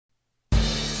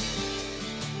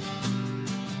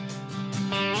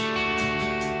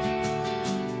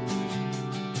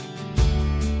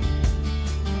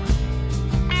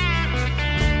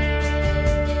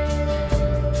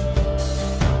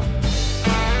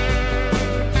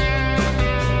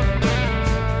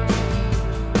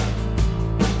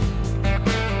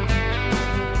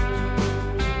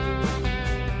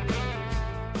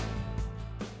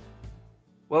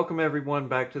Welcome everyone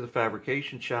back to the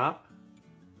fabrication shop.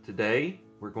 Today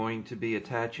we're going to be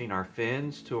attaching our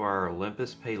fins to our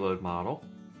Olympus Payload model.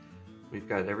 We've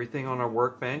got everything on our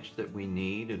workbench that we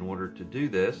need in order to do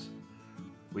this.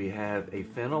 We have a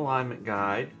fin alignment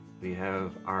guide. We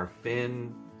have our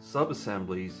fin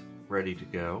sub-assemblies ready to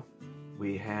go.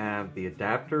 We have the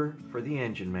adapter for the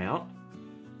engine mount.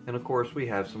 And of course we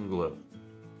have some glue.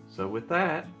 So with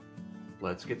that,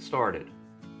 let's get started.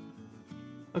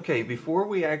 Okay, before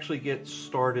we actually get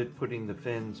started putting the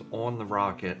fins on the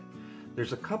rocket,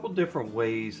 there's a couple different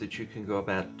ways that you can go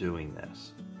about doing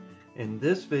this. In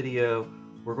this video,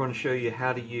 we're going to show you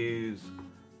how to use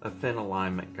a fin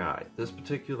alignment guide. This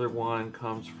particular one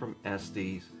comes from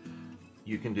Estes.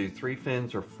 You can do 3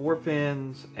 fins or 4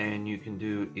 fins, and you can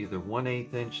do either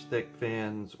 1/8 inch thick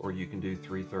fins or you can do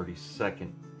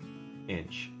 3/32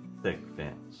 inch thick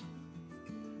fins.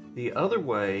 The other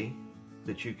way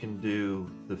that you can do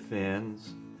the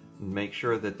fins and make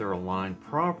sure that they're aligned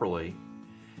properly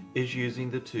is using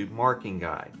the tube marking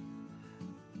guide.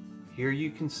 Here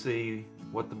you can see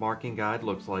what the marking guide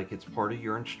looks like. It's part of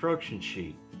your instruction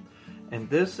sheet. And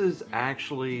this is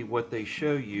actually what they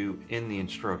show you in the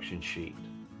instruction sheet.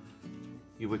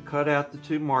 You would cut out the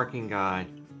tube marking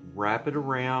guide, wrap it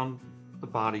around the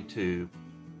body tube,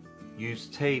 use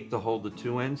tape to hold the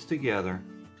 2 ends together,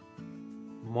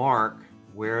 mark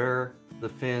where the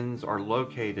fins are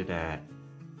located at,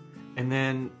 and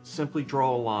then simply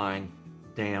draw a line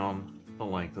down the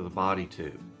length of the body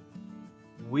tube.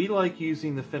 We like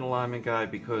using the fin alignment guide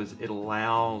because it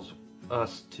allows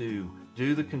us to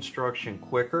do the construction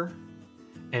quicker,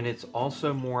 and it's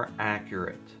also more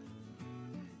accurate.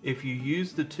 If you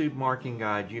use the tube marking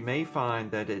guide, you may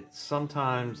find that it's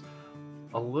sometimes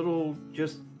a little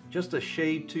just a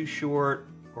shade too short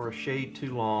or a shade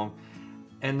too long,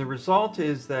 and the result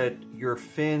is that your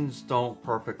fins don't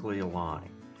perfectly align.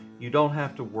 You don't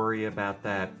have to worry about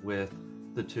that with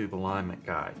the tube alignment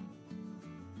guide.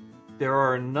 There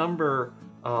are a number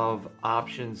of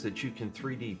options that you can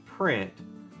 3D print,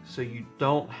 so you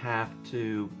don't have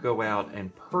to go out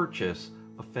and purchase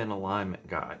a fin alignment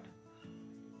guide.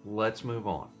 Let's move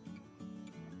on.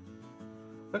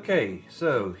 Okay,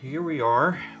 so here we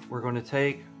are. We're going to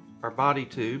take our body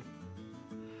tube.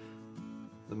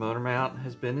 The motor mount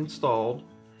has been installed,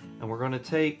 and we're going to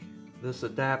take this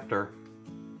adapter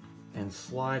and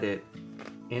slide it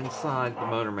inside the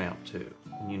motor mount tube.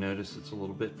 And you notice it's a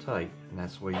little bit tight, and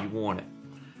that's the way you want it.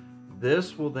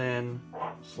 This will then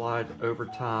slide over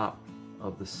top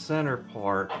of the center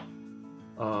part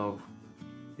of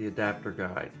the adapter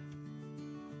guide.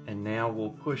 And now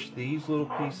we'll push these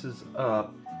little pieces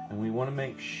up, and we want to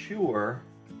make sure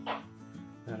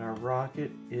that our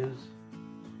rocket is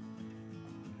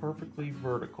perfectly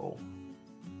vertical.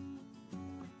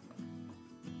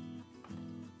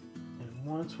 And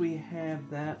once we have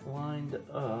that lined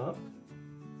up,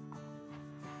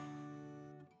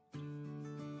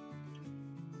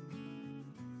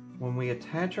 when we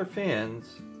attach our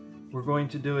fins, we're going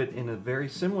to do it in a very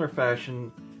similar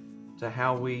fashion to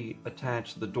how we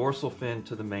attach the dorsal fin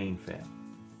to the main fin.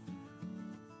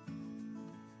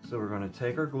 So we're going to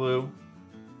take our glue,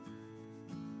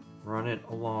 run it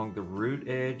along the root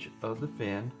edge of the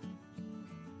fin,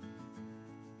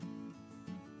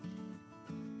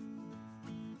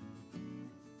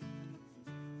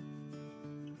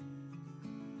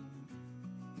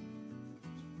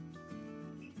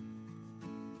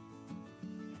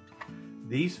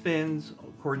 these fins,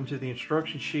 according to the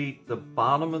instruction sheet, the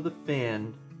bottom of the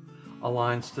fin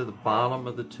aligns to the bottom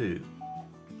of the tube.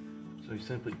 So you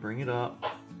simply bring it up,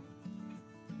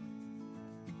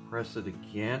 press it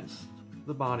against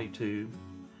the body tube.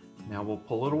 Now we'll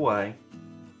pull it away.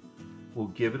 We'll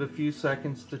give it a few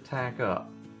seconds to tack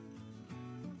up.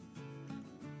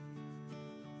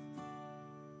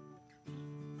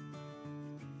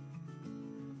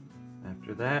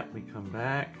 After that, we come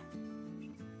back.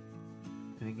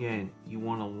 And again, you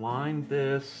want to line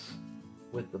this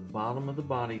with the bottom of the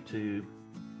body tube.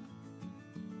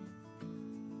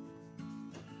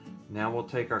 Now we'll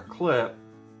take our clip,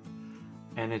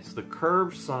 and it's the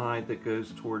curved side that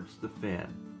goes towards the fin.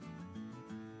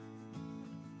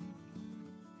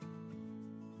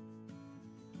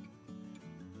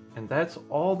 And that's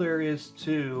all there is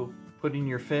to putting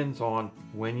your fins on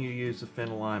when you use a fin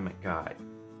alignment guide.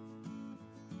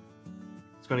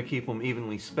 It's going to keep them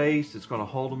evenly spaced. It's going to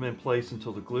hold them in place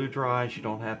until the glue dries. You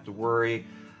don't have to worry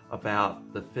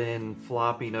about the fin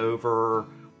flopping over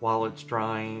while it's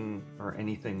drying or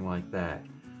anything like that.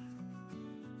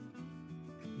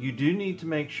 You do need to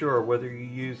make sure, whether you're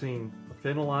using a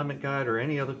fin alignment guide or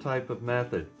any other type of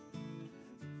method,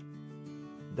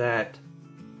 that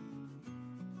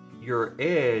your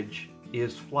edge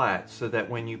is flat so that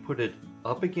when you put it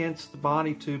up against the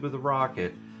body tube of the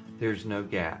rocket, there's no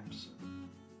gaps.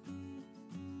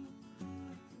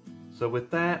 So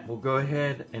with that, we'll go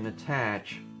ahead and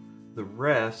attach the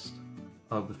rest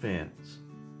of the fins.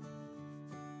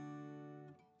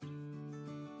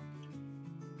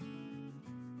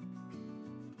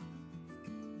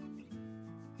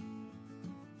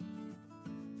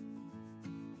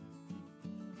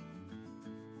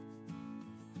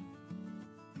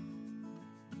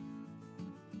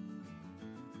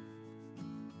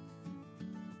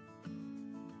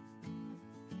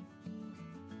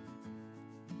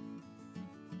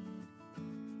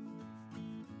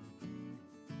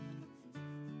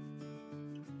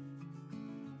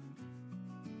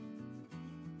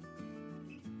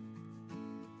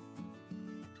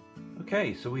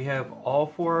 Okay, so we have all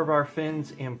 4 of our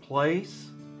fins in place.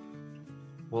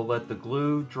 We'll let the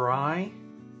glue dry,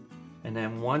 and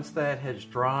then once that has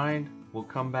dried, we'll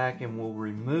come back and we'll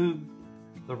remove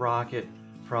the rocket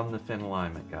from the fin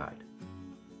alignment guide.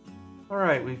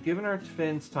 Alright, we've given our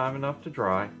fins time enough to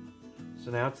dry,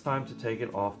 so now it's time to take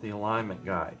it off the alignment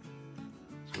guide.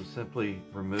 So we'll simply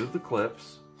remove the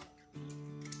clips.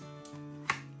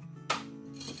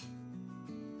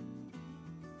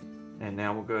 And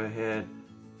now we'll go ahead,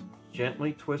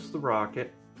 gently twist the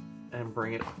rocket and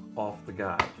bring it off the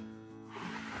guide.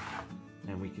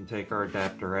 And we can take our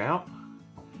adapter out.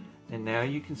 And now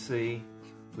you can see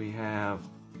we have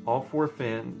all 4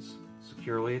 fins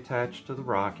securely attached to the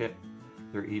rocket.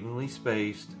 They're evenly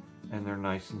spaced and they're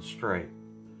nice and straight.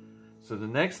 So the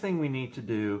next thing we need to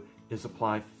do is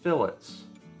apply fillets.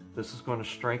 This is going to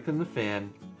strengthen the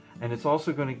fin, and it's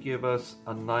also going to give us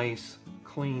a nice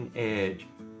clean edge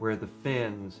where the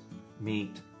fins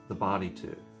meet the body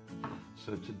tube.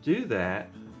 So to do that,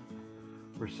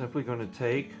 we're simply going to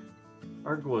take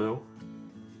our glue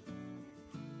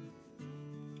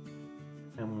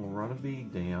and we'll run a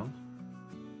bead down,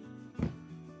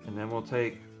 and then we'll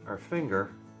take our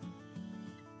finger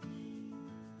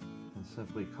and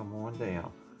simply come on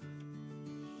down.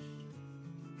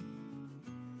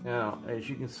 Now, as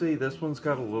you can see, this one's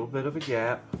got a little bit of a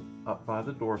gap up by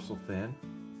the dorsal fin.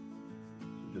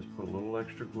 Just put a little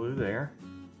extra glue there.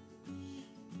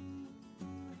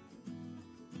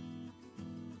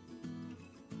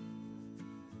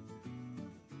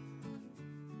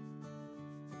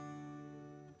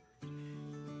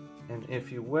 And if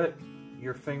you wet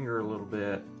your finger a little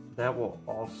bit, that will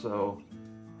also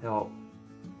help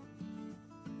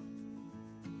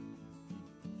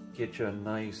get you a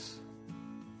nice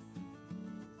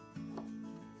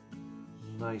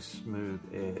smooth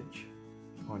edge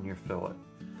on your fillet.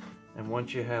 And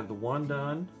once you have the one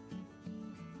done,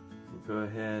 we'll go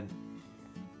ahead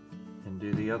and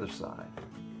do the other side.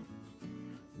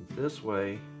 This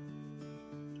way,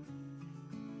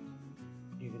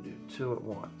 you can do 2 at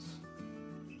once.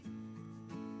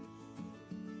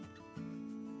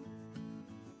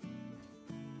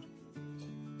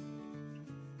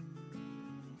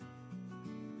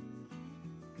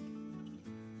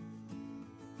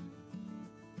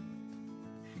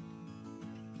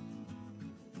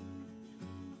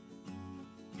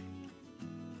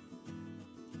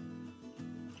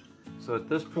 So at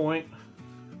this point,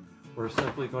 we're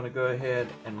simply going to go ahead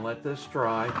and let this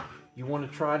dry. You want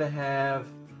to try to have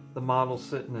the model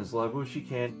sitting as level as you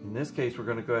can. In this case, we're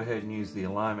going to go ahead and use the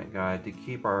alignment guide to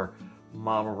keep our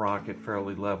model rocket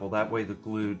fairly level. That way the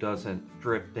glue doesn't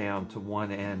drip down to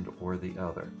one end or the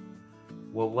other.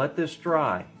 We'll let this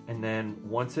dry, and then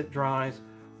once it dries,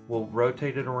 we'll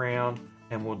rotate it around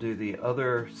and we'll do the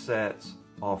other sets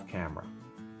off camera.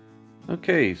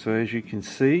 Okay, so as you can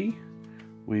see,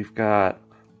 we've got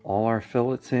all our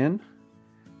fillets in.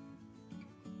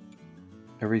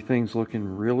 Everything's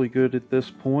looking really good at this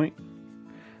point.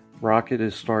 Rocket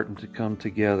is starting to come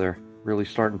together, really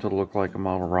starting to look like a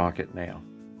model rocket now.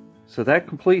 So that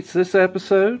completes this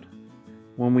episode.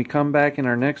 When we come back in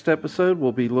our next episode,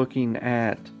 we'll be looking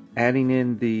at adding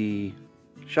in the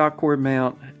shock cord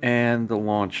mount and the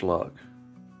launch lug.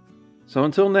 So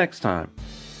until next time,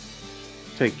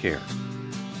 take care.